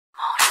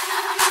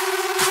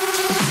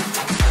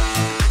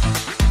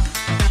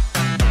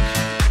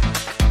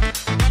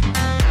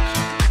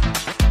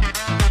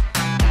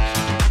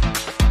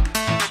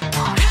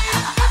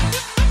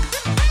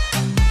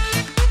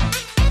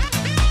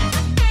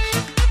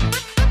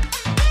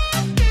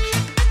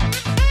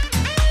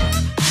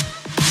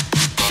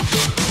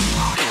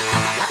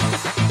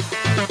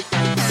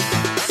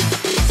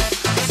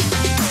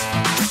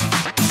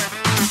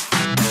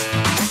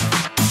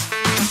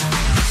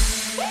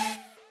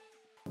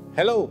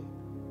Hello,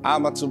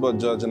 I'm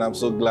Atubo George, and I'm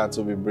so glad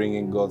to be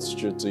bringing God's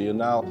truth to you.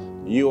 Now,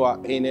 you are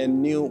in a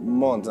new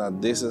month, and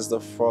this is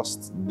the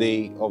first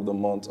day of the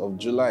month of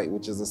July,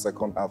 which is the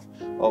second half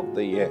of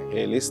the year.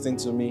 Hey, listen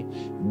to me.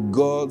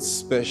 God's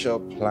special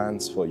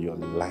plans for your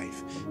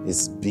life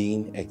is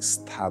being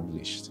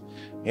established.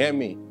 Hear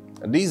me.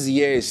 This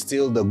year is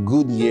still the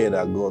good year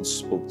that God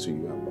spoke to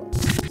you about.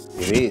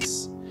 It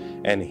is.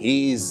 And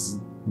He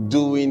is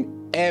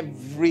doing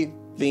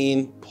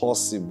everything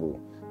possible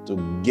to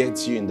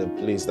get you in the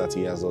place that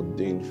He has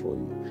ordained for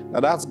you. Now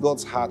that's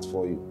God's heart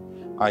for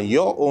you. And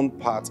your own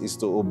part is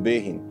to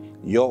obey Him.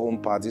 Your own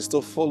part is to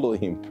follow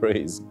Him.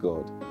 Praise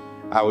God.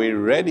 Are we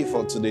ready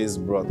for today's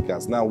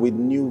broadcast? Now with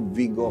new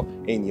vigor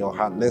in your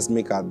heart, let's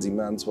make our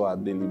demands for our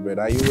daily bread.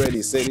 Are you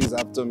ready? Say this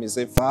after me.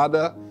 Say,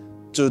 Father,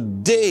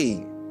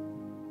 today,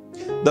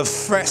 the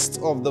first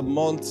of the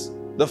month,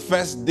 the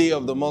first day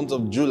of the month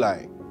of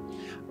July,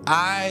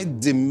 I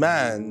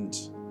demand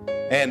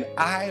and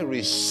I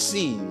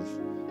receive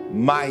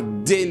my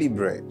daily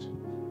bread.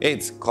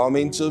 It's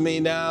coming to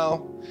me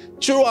now.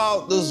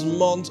 Throughout this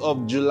month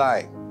of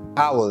July,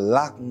 I will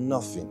lack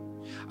nothing.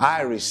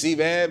 I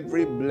receive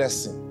every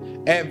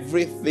blessing,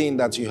 everything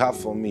that you have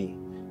for me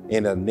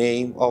in the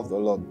name of the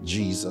Lord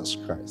Jesus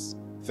Christ.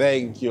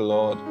 Thank you,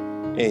 Lord.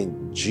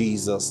 In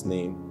Jesus'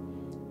 name,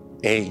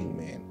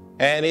 amen.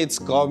 And it's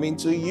coming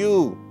to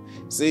you.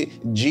 See,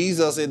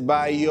 Jesus said,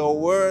 by your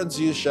words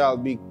you shall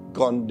be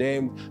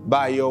condemned,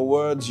 by your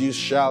words you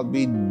shall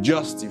be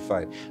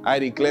justified. I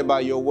declare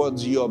by your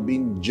words you are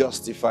being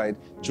justified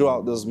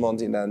throughout this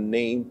month in the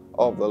name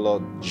of the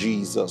Lord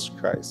Jesus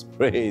Christ.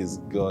 Praise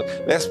God.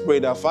 Let's pray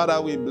that, Father,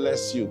 we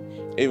bless you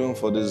even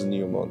for this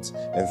new month,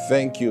 and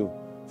thank you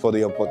for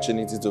the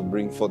opportunity to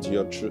bring forth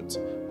your truth.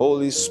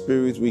 Holy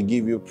Spirit, we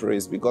give you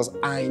praise because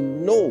I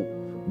know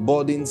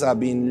burdens are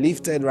being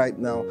lifted right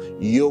now.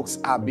 Yokes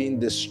are being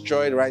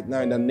destroyed right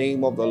now in the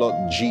name of the Lord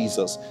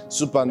Jesus.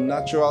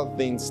 Supernatural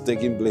things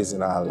taking place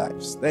in our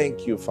lives.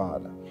 Thank you,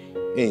 Father.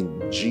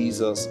 In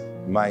Jesus'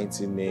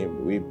 mighty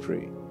name we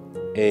pray.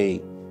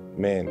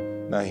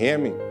 Amen. Now hear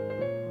me.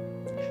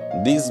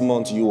 This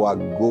month you are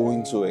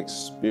going to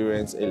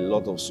experience a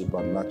lot of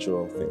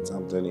supernatural things.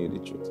 I'm telling you the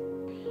truth.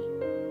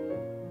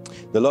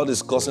 The Lord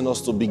is causing us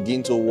to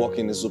begin to walk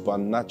in a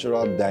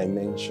supernatural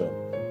dimension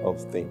of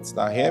things.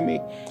 Now hear me.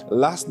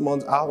 Last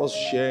month I was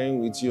sharing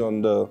with you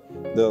on the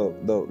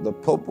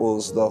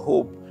purpose, the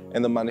hope,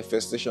 and the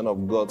manifestation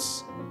of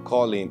God's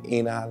calling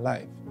in our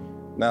life.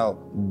 Now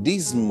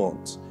this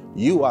month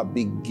you are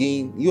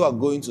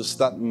going to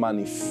start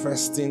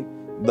manifesting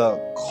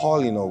the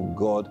calling of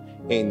God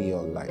in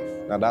your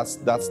life. Now that's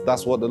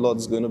what the Lord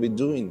is going to be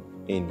doing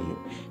in you.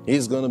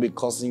 He's going to be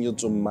causing you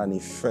to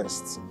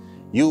manifest.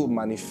 You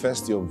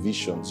manifest your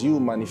visions. You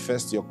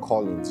manifest your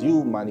callings.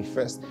 You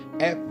manifest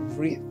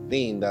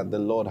everything that the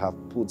Lord has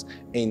put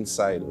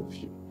inside of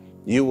you.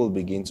 You will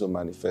begin to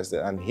manifest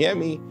it. And hear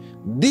me,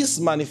 this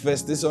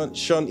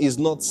manifestation is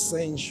not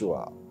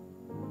sensual.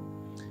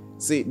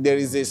 See, there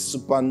is a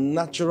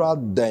supernatural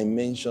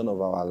dimension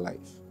of our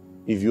life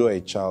if you are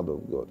a child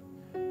of God.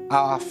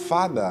 Our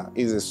Father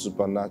is a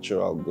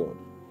supernatural God.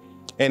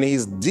 And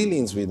His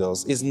dealings with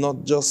us is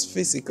not just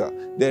physical.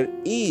 There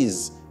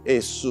is a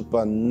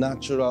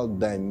supernatural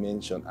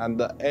dimension, and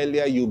the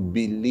earlier you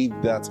believe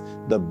that,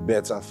 the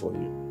better for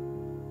you.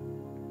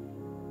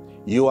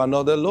 You are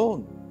not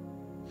alone.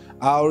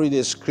 I'll read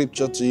a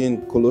scripture to you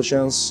in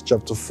Colossians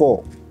chapter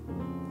 4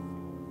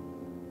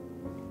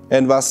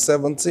 and verse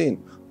 17.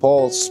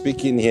 Paul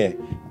speaking here,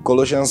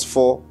 Colossians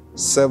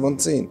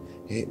 4:17.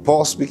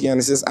 Paul speaking, and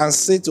he says, and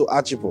say to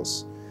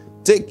Archippus,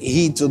 take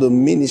heed to the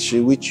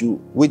ministry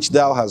which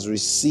thou hast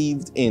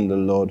received in the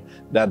Lord,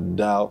 that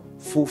thou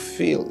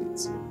fulfill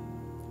it.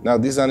 Now,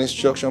 this is an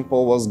instruction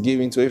Paul was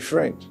giving to a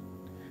friend.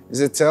 He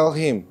said, tell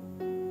him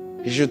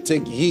he should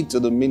take heed to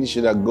the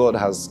ministry that God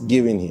has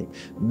given him,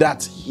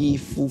 that he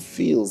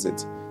fulfills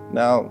it.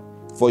 Now,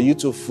 for you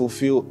to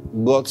fulfill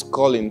God's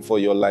calling for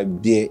your life,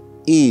 there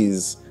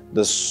is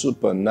the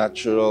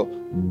supernatural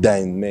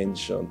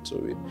dimension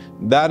to it.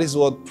 That is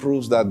what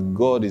proves that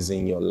God is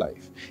in your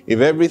life. If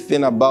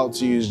everything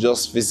about you is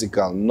just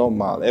physical,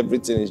 normal,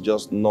 everything is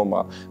just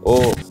normal.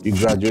 Oh, you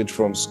graduated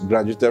from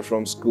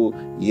school.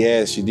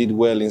 Yes, you did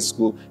well in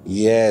school.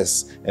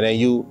 Yes. And then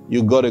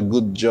you got a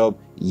good job.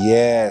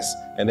 Yes.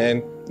 And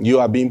then you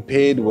are being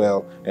paid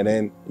well. And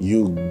then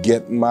you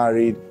get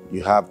married.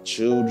 You have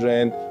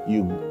children,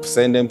 you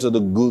send them to the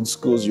good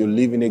schools, you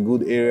live in a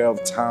good area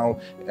of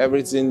town,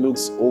 everything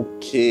looks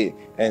okay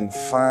and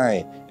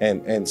fine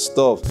and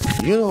stuff.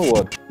 You know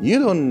what? You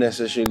don't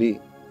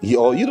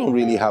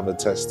really have a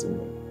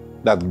testimony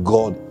that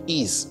God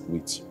is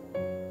with you.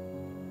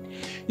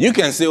 You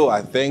can say, oh,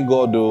 I thank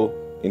God though,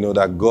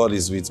 that God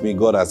is with me.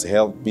 God has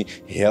helped me.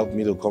 He helped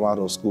me to come out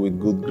of school with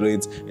good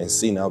grades, and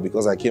see now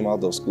because I came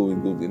out of school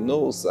with good grades.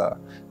 No, sir.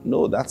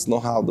 No, that's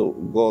not how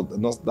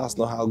that's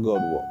not how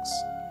God works.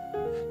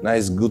 Now,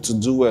 it's good to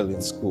do well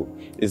in school.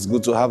 It's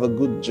good to have a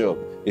good job.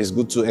 It's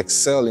good to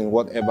excel in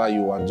whatever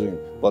you are doing.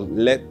 But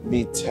let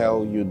me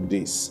tell you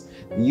this.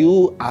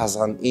 You as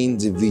an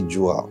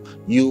individual,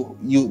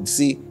 you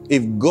see,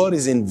 if God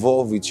is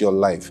involved with your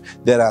life,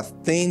 there are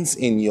things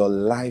in your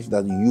life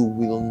that you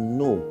will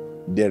know.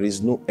 There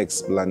is no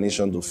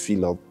explanation to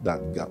fill up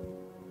that gap.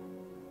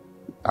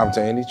 I'm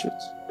telling you the truth.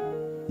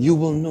 You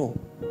will know.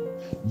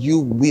 You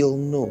will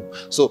know.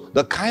 So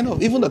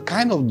even the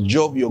kind of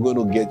job you're going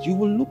to get, you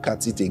will look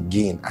at it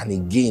again and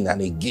again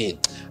and again.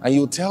 And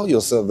you tell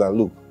yourself that,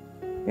 look,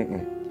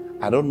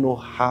 I don't know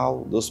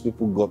how those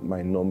people got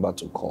my number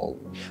to call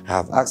me. I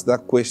have asked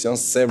that question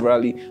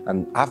severally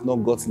and I've not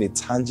gotten a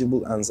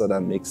tangible answer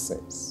that makes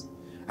sense.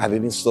 I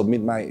didn't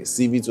submit my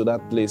CV to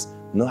that place.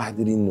 No, I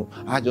didn't know.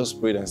 I just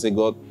prayed and said,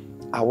 God,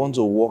 I want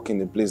to walk in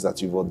the place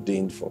that you've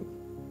ordained for me.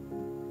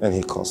 And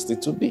He caused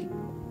it to be.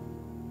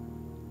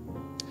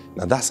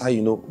 Now that's how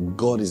you know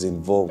God is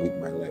involved with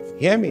my life.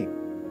 Hear me.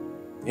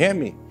 Hear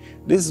me.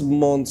 This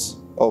month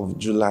of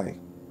July,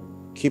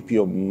 keep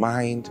your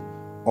mind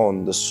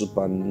on the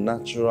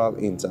supernatural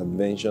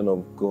intervention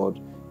of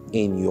God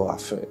in your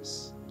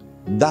affairs.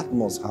 That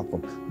must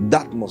happen.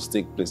 That must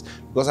take place.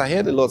 Because I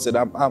heard the Lord said,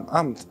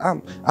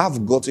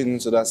 I've gotten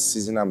into that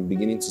season. I'm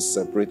beginning to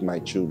separate my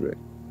children.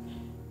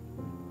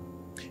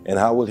 And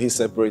how will He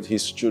separate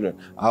His children?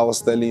 I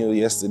was telling you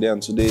yesterday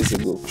and 2 days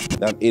ago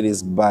that it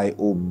is by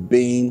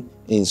obeying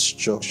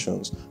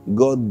instructions.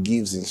 God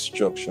gives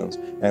instructions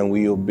and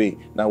we obey.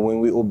 Now, when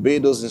we obey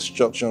those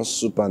instructions,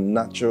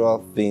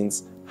 supernatural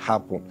things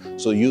happen.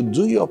 So you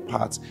do your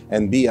part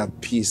and be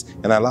at peace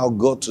and allow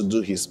God to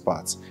do His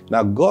part.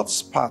 Now,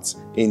 God's part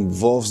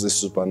involves the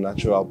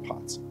supernatural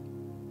part.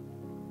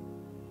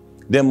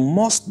 There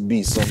must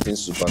be something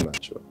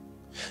supernatural.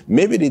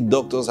 Maybe the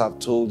doctors have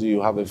told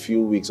you have a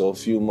few weeks or a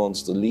few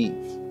months to live.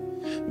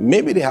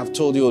 Maybe they have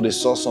told you they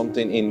saw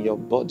something in your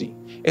body.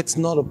 It's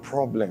not a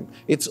problem.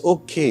 It's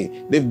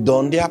okay. They've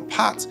done their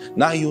part.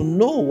 Now you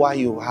know why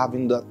you're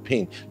having that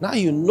pain. Now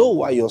you know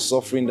why you're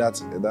suffering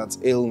that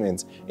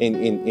ailment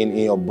in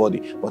your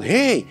body. But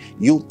hey,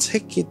 you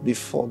take it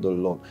before the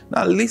Lord.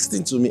 Now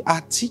listen to me.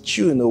 I teach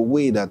you in a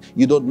way that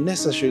you don't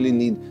necessarily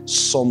need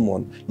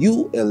someone.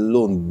 You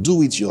alone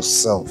do it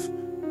yourself.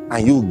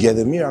 And you get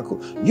a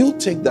miracle. You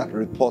take that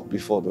report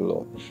before the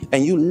Lord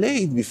and you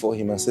lay it before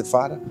Him and say,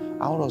 Father,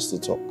 I want us to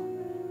talk.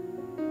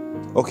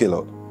 Okay,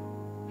 Lord,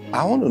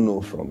 I want to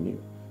know from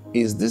you,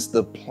 is this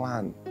the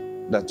plan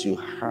that you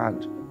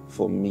had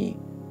for me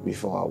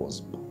before I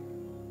was born?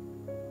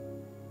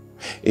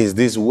 Is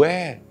this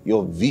where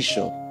your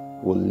vision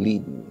will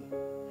lead me?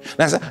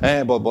 And I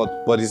said,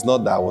 but it's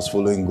not that I was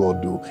following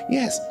God, though.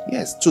 Yes,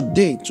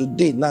 today,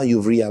 now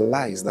you've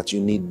realized that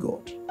you need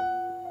God.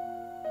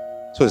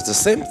 So it's the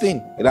same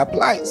thing. It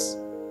applies.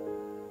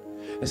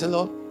 I said,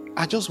 Lord,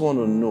 I just want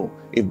to know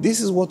if this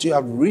is what you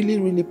have really,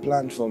 really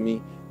planned for me,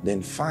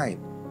 then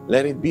fine.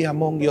 Let it be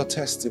among your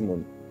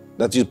testimony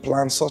that you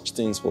plan such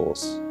things for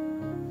us.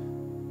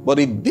 But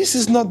if this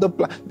is not the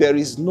plan, there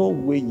is no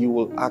way you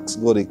will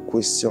ask God a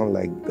question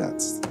like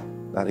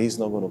that He's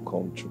not going to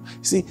come true.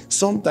 See,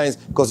 sometimes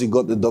because you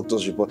got the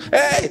doctor's report,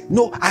 hey,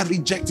 no, I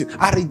reject it.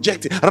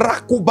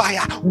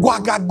 Rakubaya,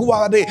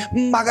 guagaguade,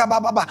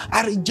 magababa,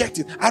 I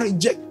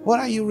reject. What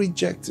are you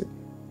rejecting?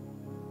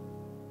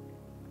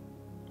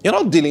 You're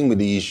not dealing with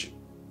the issue.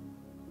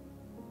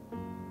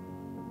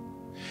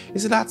 You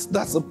see, that's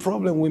the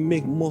problem we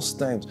make most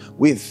times.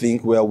 We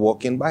think we are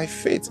walking by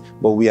faith,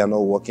 but we are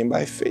not walking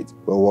by faith.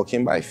 We're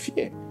walking by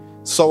fear.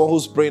 Someone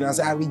who's praying and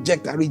says, I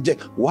reject.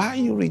 Why are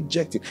you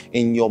rejecting?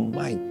 In your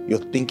mind, you're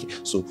thinking,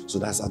 so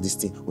that's how this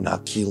thing will now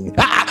kill me.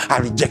 I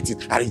reject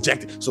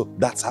it. So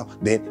that's how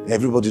then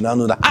everybody now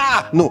know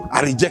that, no,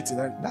 I reject it.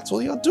 That's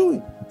what you're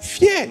doing.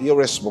 Fear. You're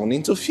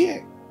responding to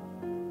fear.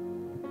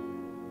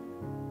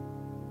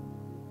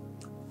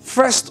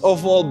 First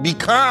of all, be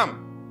calm.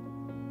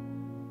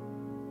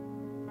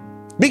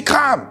 Be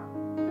calm.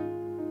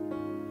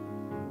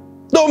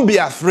 Don't be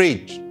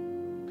afraid.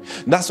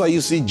 That's why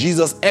you see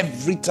Jesus,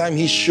 every time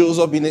He shows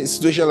up in a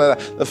situation like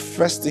that, the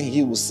first thing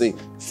He will say,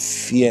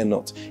 fear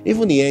not.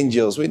 Even the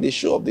angels, when they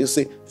show up, they'll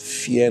say,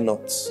 fear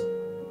not.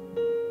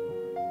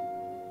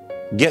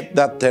 Get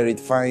that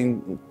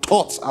terrifying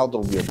thoughts out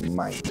of your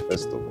mind,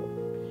 first of all.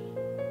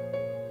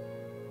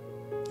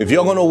 If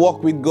you're going to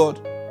walk with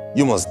God,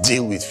 you must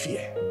deal with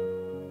fear.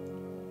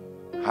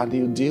 How do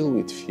you deal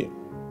with fear?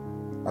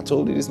 I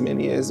told you this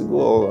many years ago,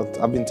 or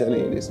I've been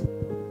telling you this.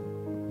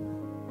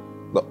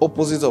 The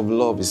opposite of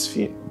love is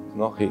fear,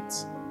 not hate.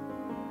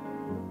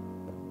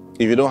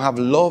 If you don't have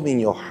love in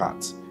your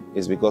heart,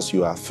 it's because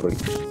you are afraid.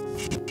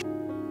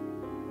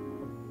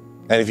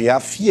 And if you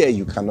have fear,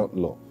 you cannot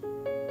love.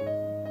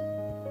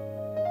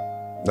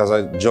 That's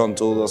why John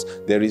told us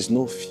there is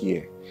no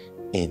fear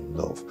in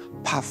love.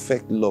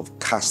 Perfect love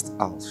casts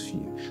out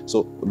fear.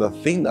 So the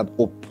thing that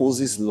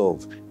opposes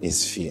love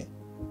is fear.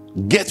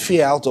 Get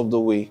fear out of the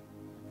way,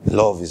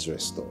 love is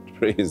restored.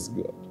 Praise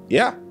God.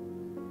 Yeah.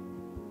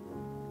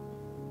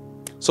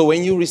 So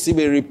when you receive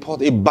a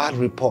report, a bad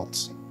report,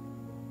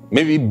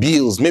 maybe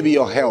bills, maybe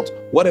your health,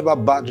 whatever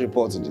bad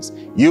report it is,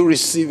 you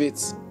receive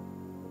it.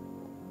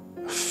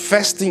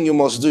 First thing you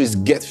must do is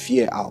get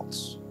fear out.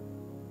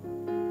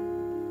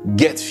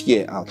 Get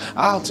fear out.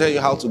 I'll tell you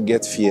how to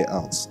get fear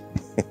out.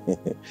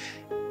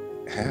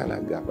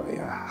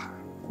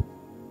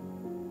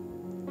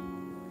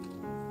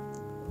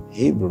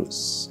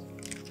 Hebrews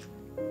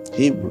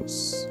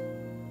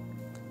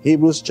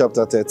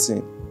chapter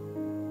 13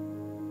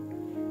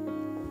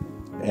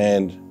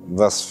 and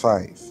verse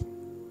 5.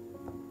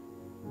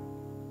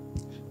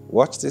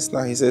 Watch this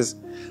now. He says,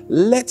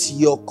 let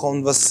your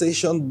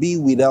conversation be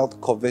without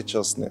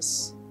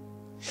covetousness,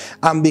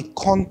 and be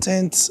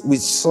content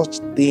with such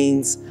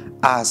things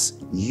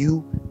as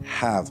you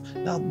have.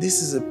 Now,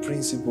 this is a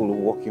principle of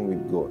walking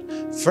with God.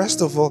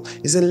 First of all,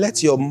 he said,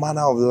 let your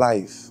manner of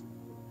life,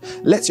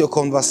 let your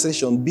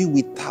conversation be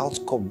without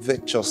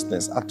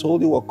covetousness. I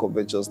told you what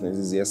covetousness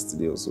is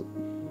yesterday also.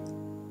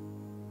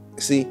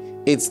 See,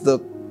 it's the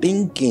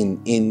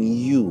thinking in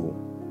you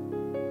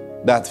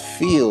that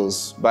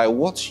feels by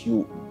what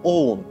you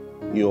own,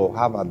 you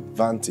have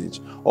advantage,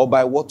 or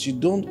by what you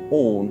don't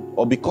own,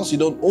 or because you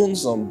don't own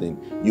something,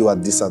 you are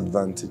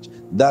disadvantaged.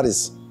 That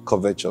is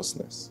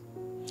covetousness.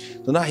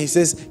 So now he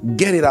says,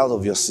 get it out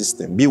of your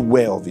system.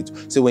 Beware of it.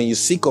 So when you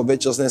see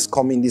covetousness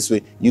coming this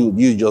way,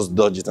 you just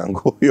dodge it and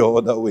go your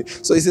other way.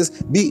 So he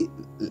says,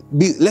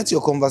 let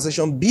your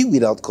conversation be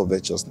without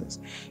covetousness,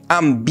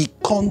 and be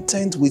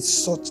content with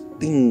such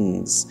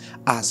things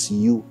as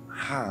you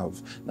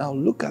have. Now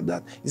look at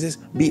that. He says,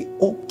 be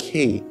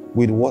okay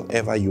with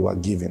whatever you are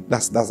given.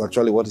 That's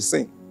actually what he's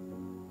saying.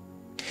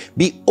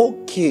 Be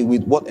okay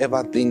with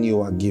whatever thing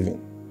you are given.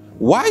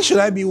 Why should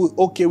I be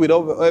okay with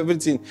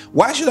everything?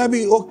 Why should I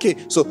be okay?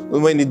 So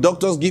when the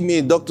doctors give me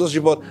a doctor's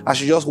report, I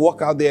should just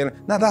walk out there.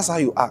 Now that's how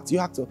you act. You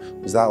act,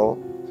 is that all?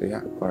 So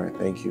yeah, all right,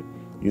 thank you.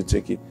 You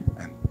take it.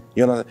 And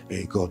you're not,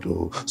 hey, God,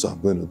 oh, so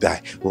I'm going to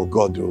die. Oh,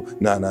 God, oh,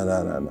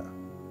 no.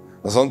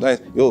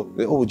 Sometimes,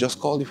 we just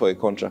called you for a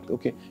contract.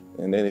 Okay.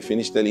 And then they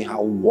finish telling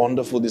how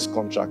wonderful this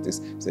contract is.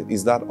 I said,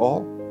 is that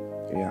all?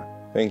 Yeah.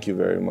 Thank you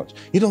very much.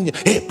 You don't get,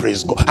 hey,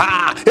 praise God.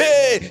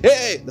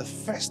 Hey. The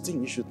first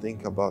thing you should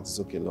think about is,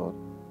 okay, Lord,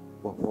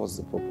 what's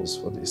the purpose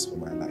for this for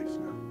my life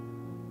now?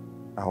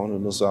 I want to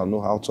know so I'll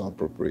know how to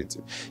appropriate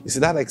it. You see,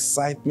 that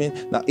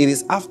excitement, now it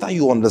is after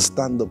you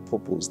understand the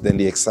purpose, then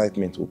the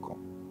excitement will come.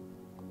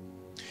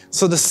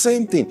 So the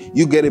same thing,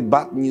 you get a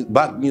bad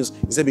news,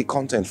 you say be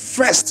content.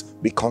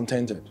 First, be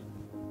contented.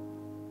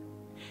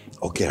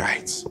 Okay,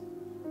 right.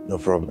 No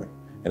problem.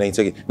 And then you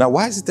take it. Now,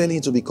 why is he telling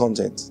you to be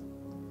content?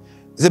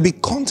 He said, be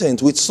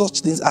content with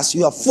such things as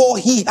you have, for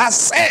he has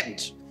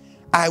said,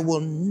 I will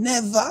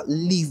never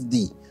leave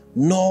thee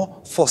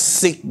nor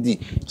forsake thee.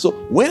 So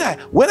when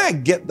I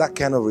get that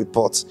kind of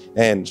report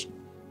and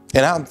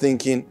I'm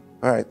thinking,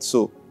 all right,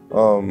 so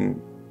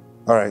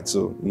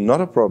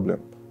not a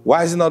problem.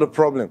 Why is it not a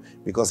problem?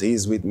 Because he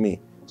is with me.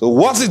 So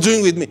what's he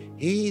doing with me?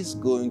 He's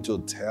going to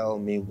tell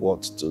me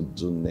what to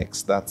do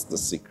next. That's the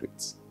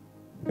secret.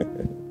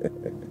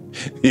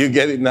 You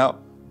get it now?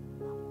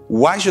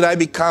 Why should I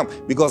be calm?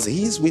 Because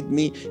he's with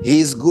me.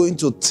 He's going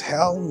to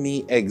tell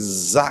me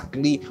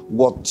exactly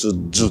what to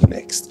do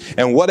next.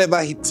 And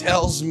whatever he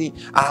tells me,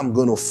 I'm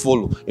going to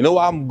follow. You know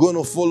why I'm going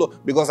to follow?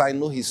 Because I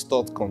know his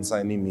thoughts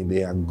concerning me,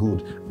 they are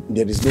good.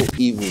 There is no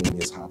evil in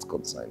his heart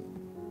concerning me.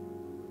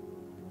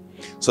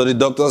 So the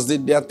doctors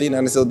did their thing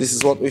and they said, this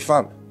is what we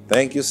found.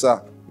 Thank you,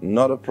 sir.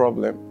 Not a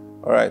problem.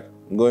 All right,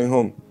 I'm going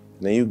home.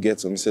 Then you get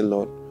to him and say,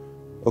 Lord,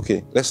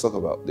 okay, let's talk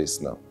about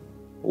this now.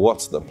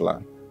 What's the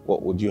plan?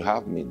 What would you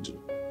have me do?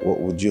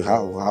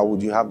 How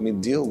would you have me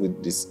deal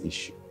with this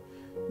issue?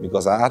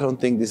 Because I don't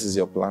think this is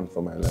your plan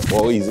for my life.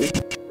 Or is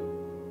it?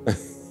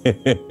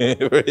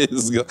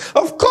 Praise God.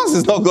 Of course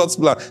it's not God's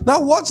plan.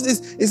 Now watch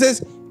this. It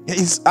says,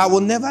 I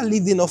will never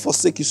leave thee nor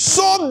forsake you,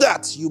 so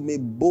that you may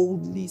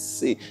boldly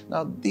say.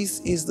 Now this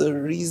is the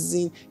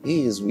reason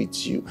he is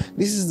with you.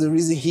 This is the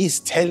reason he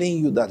is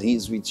telling you that he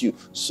is with you,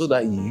 so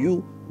that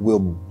you will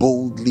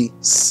boldly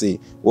say.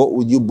 What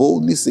would you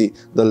boldly say?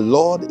 The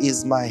Lord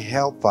is my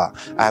helper.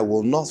 I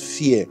will not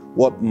fear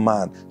what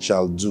man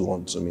shall do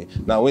unto me.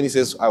 Now when he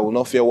says, I will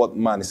not fear what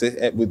man, he says,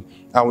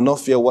 I will not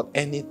fear what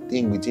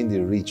anything within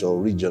the reach or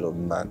region of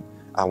man.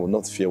 I will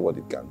not fear what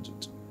it can do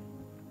to me.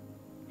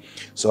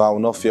 So I will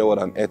not fear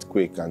what an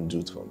earthquake can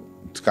do to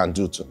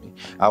me.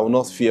 I will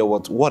not fear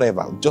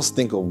whatever. Just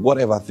think of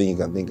whatever thing you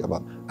can think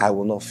about. I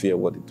will not fear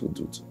what it will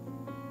do to me.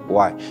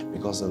 Why?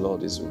 Because the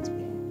Lord is with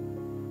me.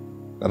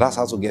 Now that's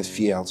how to get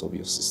fear out of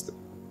your system.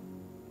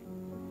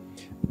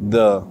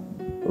 The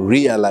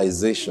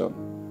realization.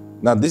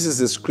 Now this is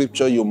a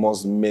scripture you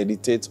must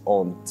meditate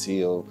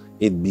until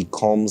it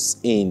becomes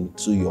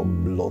into your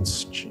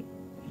bloodstream.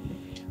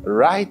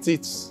 Write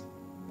it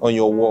on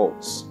your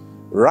walls.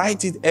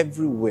 Write it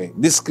everywhere.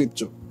 This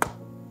scripture,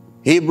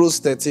 Hebrews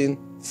 13,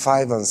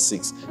 5 and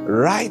 6.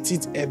 Write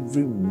it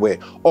everywhere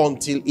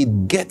until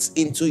it gets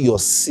into your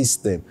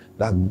system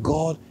that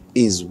God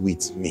is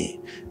with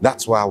me.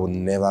 That's why I will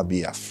never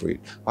be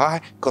afraid.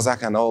 Why? Because I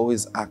can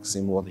always ask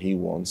him what he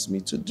wants me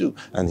to do,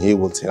 and he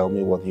will tell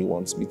me what he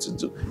wants me to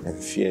do. And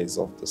fear is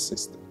off the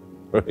system.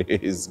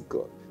 Praise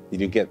God. Did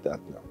you get that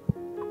now?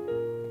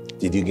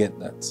 Did you get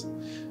that?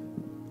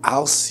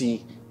 I'll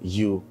see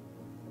you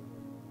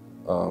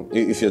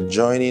if you're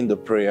joining the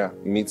prayer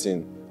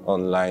meeting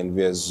online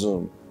via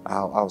Zoom,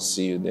 I'll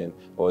see you then.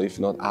 Or if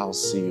not, I'll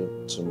see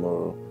you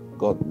tomorrow.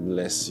 God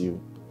bless you.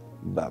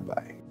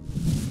 Bye-bye.